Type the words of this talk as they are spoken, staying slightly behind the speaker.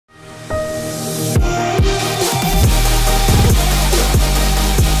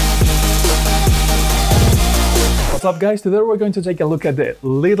up guys, today we're going to take a look at the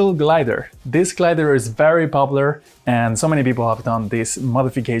Lidl glider. This glider is very popular and so many people have done these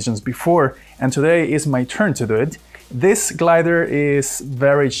modifications before, and today is my turn to do it. This glider is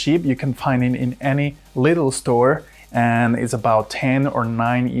very cheap, you can find it in any Lidl store and it's about 10 or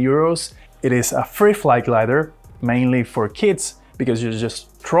 9 euros. It is a free fly glider, mainly for kids, because you just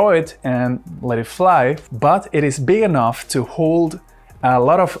throw it and let it fly, but it is big enough to hold a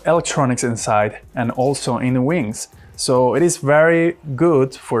lot of electronics inside and also in the wings. So it is very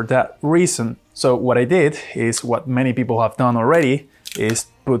good for that reason. So what I did is what many people have done already, is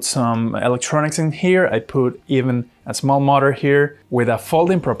put some electronics in here. I put even a small motor here with a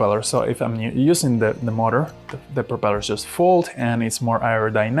folding propeller. So if I'm using the motor, the propellers just fold and it's more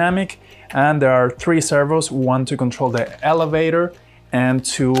aerodynamic. And there are 3 servos, 1 to control the elevator and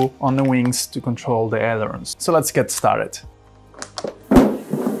 2 on the wings to control the ailerons. So let's get started.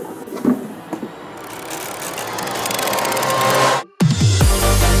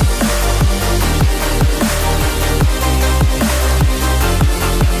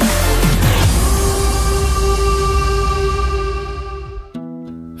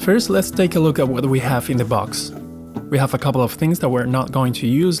 First, let's take a look at what we have in the box. We have a couple of things that we're not going to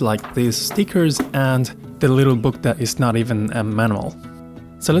use, like these stickers and the little book that is not even a manual.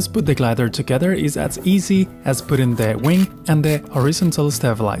 So let's put the glider together. It's as easy as putting the wing and the horizontal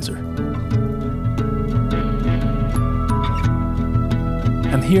stabilizer.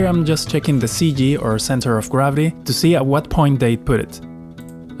 And here I'm just checking the CG, or center of gravity, to see at what point they put it.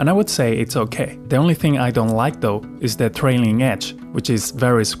 And I would say it's okay. The only thing I don't like though is the trailing edge, which is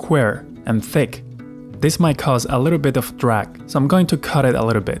very square and thick. This might cause a little bit of drag, so I'm going to cut it a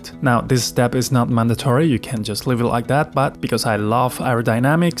little bit. Now, this step is not mandatory, you can just leave it like that, but because I love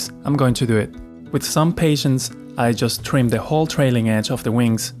aerodynamics, I'm going to do it. With some patience, I just trimmed the whole trailing edge of the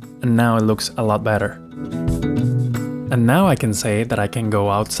wings, and now it looks a lot better. And now I can say that I can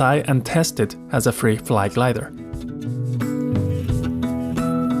go outside and test it as a free fly glider.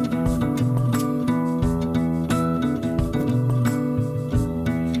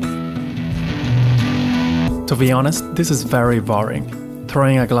 To be honest, this is very boring.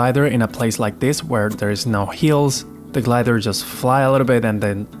 Throwing a glider in a place like this where there is no heels, the glider just fly a little bit and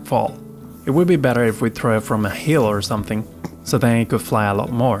then fall. It would be better if we throw it from a hill or something, so then it could fly a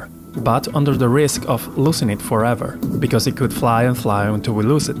lot more. But under the risk of losing it forever, because it could fly and fly until we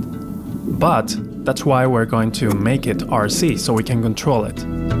lose it. But that's why we're going to make it RC, so we can control it.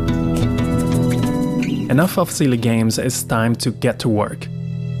 Enough of silly games, it's time to get to work.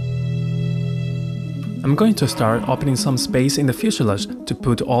 I'm going to start opening some space in the fuselage to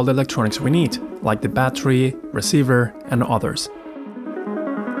put all the electronics we need, like the battery, receiver, and others.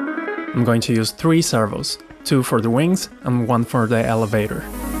 I'm going to use 3 servos, 2 for the wings and 1 for the elevator.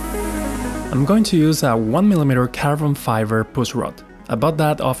 I'm going to use a 1mm carbon fiber push rod. I bought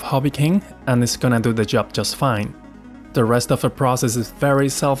that off Hobby King and it's gonna do the job just fine. The rest of the process is very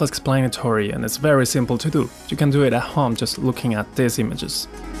self-explanatory and it's very simple to do. You can do it at home just looking at these images.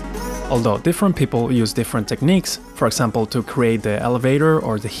 Although different people use different techniques, for example to create the elevator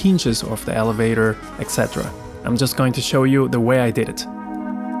or the hinges of the elevator, etc. I'm just going to show you the way I did it.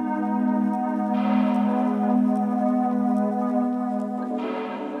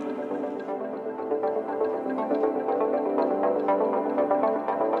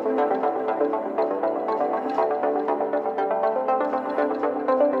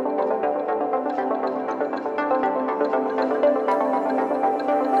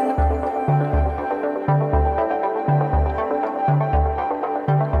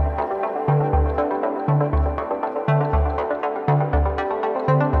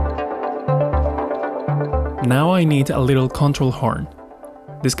 Now I need a little control horn.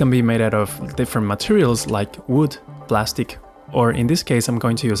 This can be made out of different materials like wood, plastic, or in this case I'm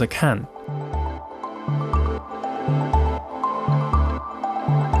going to use a can.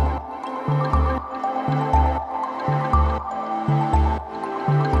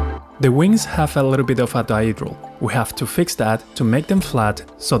 The wings have a little bit of a dihedral. We have to fix that to make them flat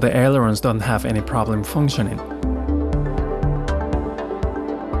so the ailerons don't have any problem functioning.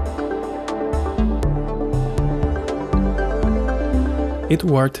 It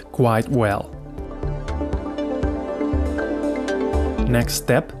worked quite well. Next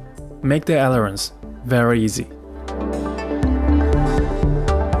step, make the ailerons. Very easy.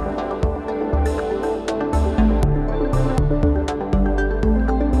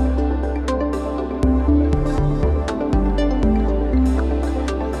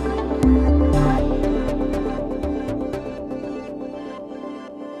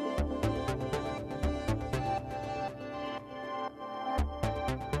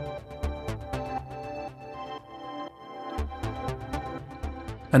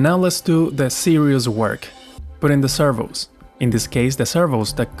 And now let's do the serious work. Put in the servos. In this case, the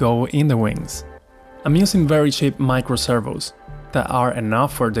servos that go in the wings. I'm using very cheap micro servos that are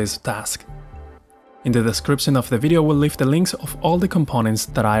enough for this task. In the description of the video we'll leave the links of all the components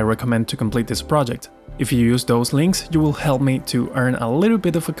that I recommend to complete this project. If you use those links, you will help me to earn a little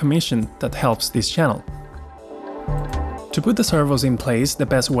bit of a commission that helps this channel. To put the servos in place, the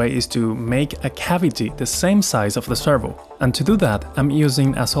best way is to make a cavity the same size of the servo. And to do that, I'm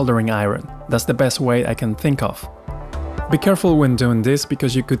using a soldering iron. That's the best way I can think of. Be careful when doing this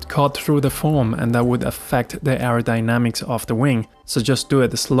because you could cut through the foam and that would affect the aerodynamics of the wing, so just do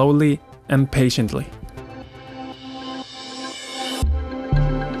it slowly and patiently.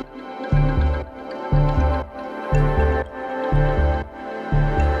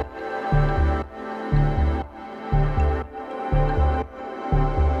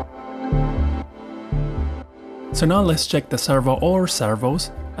 So now let's check the servo or servos,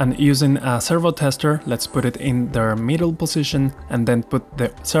 and using a servo tester, let's put it in their middle position and then put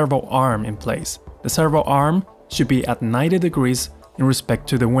the servo arm in place. The servo arm should be at 90 degrees in respect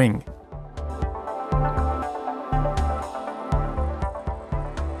to the wing.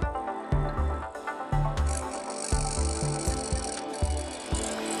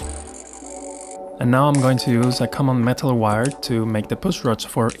 And now I'm going to use a common metal wire to make the push rods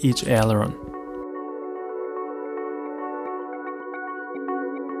for each aileron.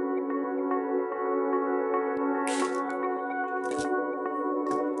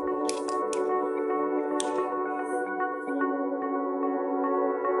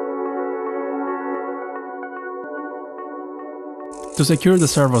 To secure the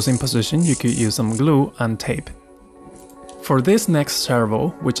servos in position, you could use some glue and tape. For this next servo,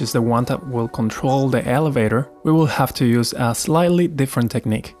 which is the one that will control the elevator, we will have to use a slightly different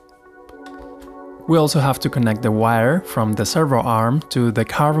technique. We also have to connect the wire from the servo arm to the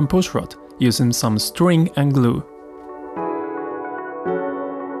carbon pushrod using some string and glue.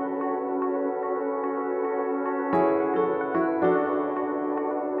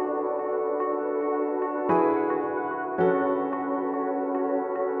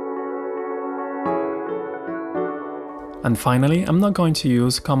 And finally, I'm not going to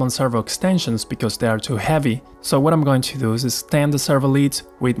use common servo extensions because they are too heavy, so what I'm going to do is extend the servo leads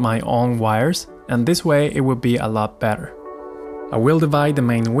with my own wires, and this way it will be a lot better. I will divide the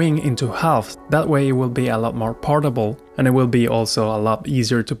main wing into halves, that way it will be a lot more portable and it will be also a lot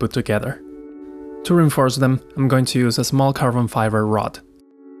easier to put together. To reinforce them, I'm going to use a small carbon fiber rod.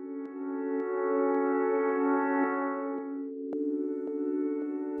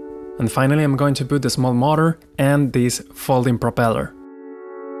 And finally, I'm going to put the small motor and this folding propeller.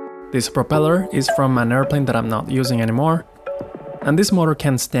 This propeller is from an airplane that I'm not using anymore, and this motor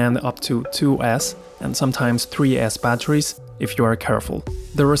can stand up to 2S and sometimes 3S batteries if you are careful.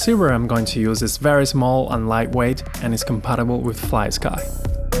 The receiver I'm going to use is very small and lightweight and is compatible with FlySky.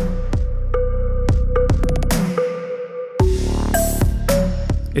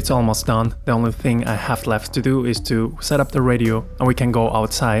 It's almost done. The only thing I have left to do is to set up the radio and we can go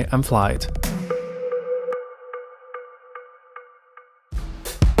outside and fly it.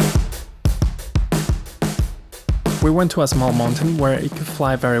 We went to a small mountain where it could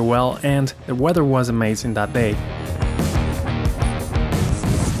fly very well and the weather was amazing that day.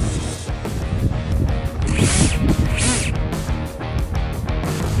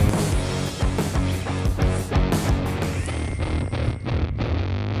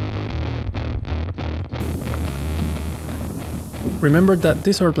 Remember that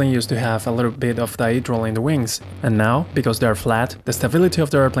this airplane used to have a little bit of dihedral in the wings, and now, because they are flat, the stability of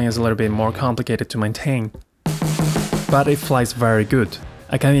the airplane is a little bit more complicated to maintain. But it flies very good.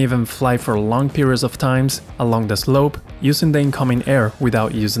 I can even fly for long periods of times along the slope using the incoming air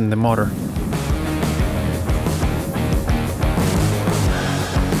without using the motor.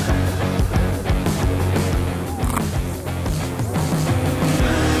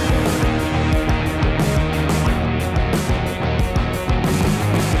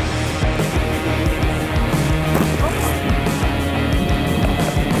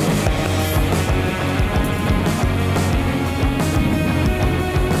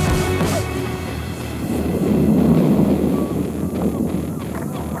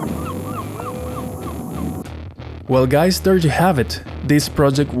 Well guys, there you have it. This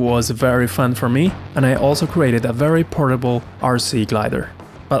project was very fun for me, and I also created a very portable RC glider.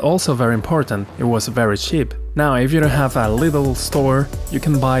 But also very important, it was very cheap. Now if you don't have a Lidl store, you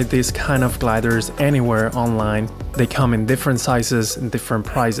can buy these kind of gliders anywhere online. They come in different sizes and different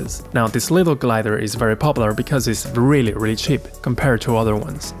prices. Now this Lidl glider is very popular because it's really cheap compared to other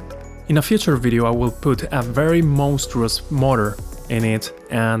ones. In a future video I will put a very monstrous motor in it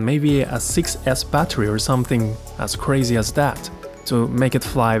and maybe a 6S battery or something as crazy as that to make it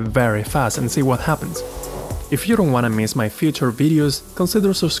fly very fast and see what happens. If you don't want to miss my future videos,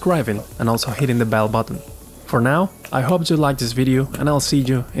 consider subscribing and also hitting the bell button. For now, I hope you liked this video and I'll see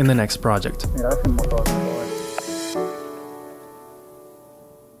you in the next project.